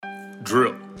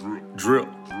Drip, drip, drip,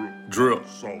 drip,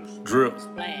 drip, drip,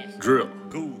 drip,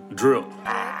 drip, drip,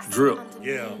 drip,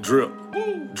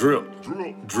 drip,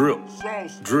 drip, drip,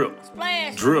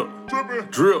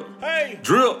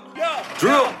 drip,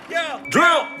 drip,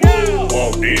 drip.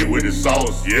 Walked in with the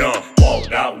sauce, yeah.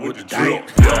 Walked out with the drip,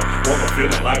 yeah. Woke up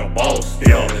feeling like a boss,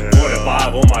 yeah.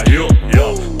 45 on my hip,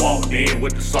 yeah. Walked in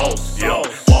with the sauce, yeah.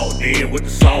 Walked in with the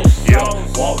sauce, yeah.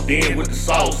 Walked in with the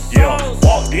sauce, yeah.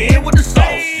 Walked in with the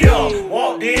sauce, yeah.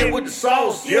 Walked in with the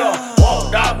sauce, yeah.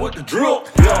 Walked out with the drip,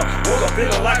 yeah. Woke up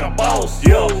feeling like a boss,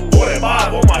 yeah.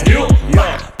 45 on my hip,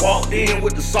 yeah. Walked in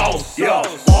with the sauce, yeah.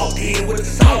 Walked in with the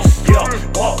sauce,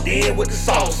 yeah. Walked in with the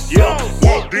sauce, yeah.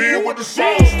 Walked in with the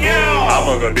sauce, yeah. I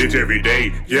fuck a bitch every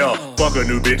day, yeah. Fuck a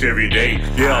new bitch every day,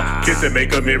 yeah. Kiss and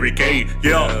make a Mary Kay,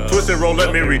 yeah. Twist and roll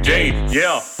up Mary J,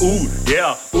 yeah. Ooh,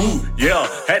 yeah, ooh, yeah.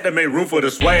 Had to make room for the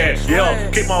swag, yeah.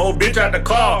 Kick my old bitch out the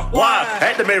car, why?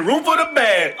 Had to make room for the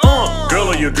bag, Girl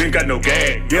on your drink got no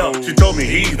gag, yeah. She told me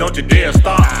he's don't you dare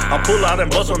stop. I pull out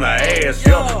and bust on her ass,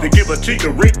 yeah. To give a chick a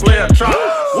Ric Flair chop,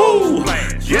 woo,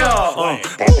 yeah.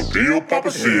 Papa Bill,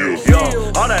 Papa Seals,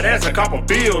 yeah. All that ass a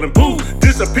Copperfield and poof,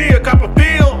 disappear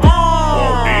Copperfield,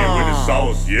 Walked in with the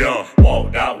sauce, yeah.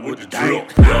 Walked out with the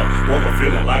drip, yeah. Woke up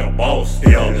feeling like a boss,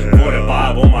 yeah.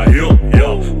 45 on my hip,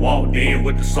 yeah. Walked in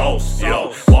with the sauce,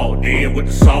 yeah. Walked in with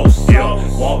the sauce,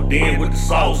 yeah. Walked in with the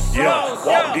sauce, yeah.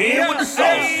 Walked in with the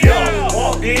sauce, yeah.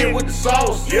 Walked in with the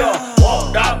sauce, yeah.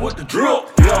 Walked out with the drip,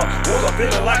 yeah. Woke up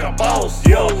feeling like a boss,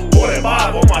 yeah.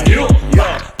 45 on my hip,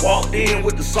 yeah. Walked in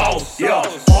with the sauce, yeah.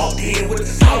 Walked in with the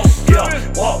sauce,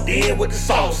 yeah. Walked in with the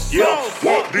sauce, yeah.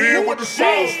 Walked in with the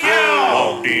sauce, yeah.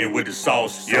 Walked in with the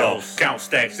sauce, yeah. Count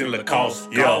stacks in Lacoste,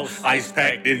 yeah. Ice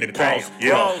packed in the cross,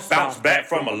 yeah. Bounce back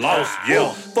from a loss,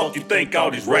 yeah. Fuck you think all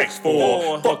these racks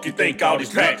for? Fuck you think all these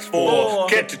packs for?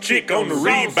 Catch a chick on the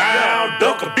rebound,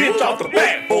 dunk a bitch off the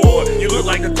backboard. You look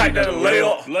like the type that'll lay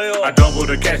up. I double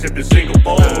the cash if it's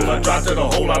Singapore. I drop to the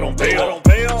hole, I don't bail.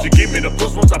 She give me the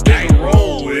puss once I pick and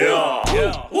roll,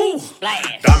 yeah. Woo.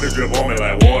 Diamonds drip on me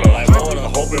like water. I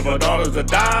hope if a dollar's a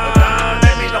dime,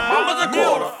 that means the mama's a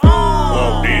quarter.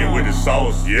 Walked in with the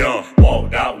sauce, yeah.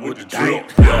 Walked out with the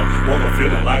drip, yeah. Woke up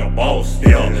feeling like a boss,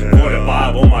 yeah.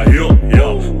 45 on my hip,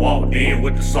 yeah. Walked in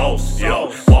with the sauce,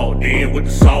 yeah. Walked in with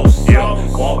the sauce,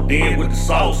 yeah. Walked in with the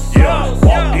sauce, yeah.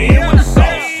 Walked in with the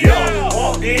sauce, yeah.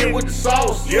 Walked in with the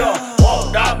sauce, yeah.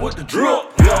 Walked out with the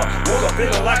drip, yeah. Woke up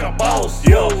feeling like a boss,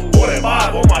 yeah.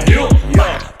 45 on my hip,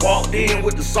 yeah. Walked in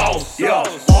with the sauce, yeah.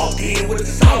 Walked in with the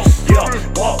sauce,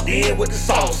 yeah. Walked in with the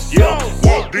sauce, yeah.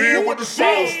 Walked in with the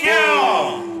sauce,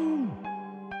 yeah.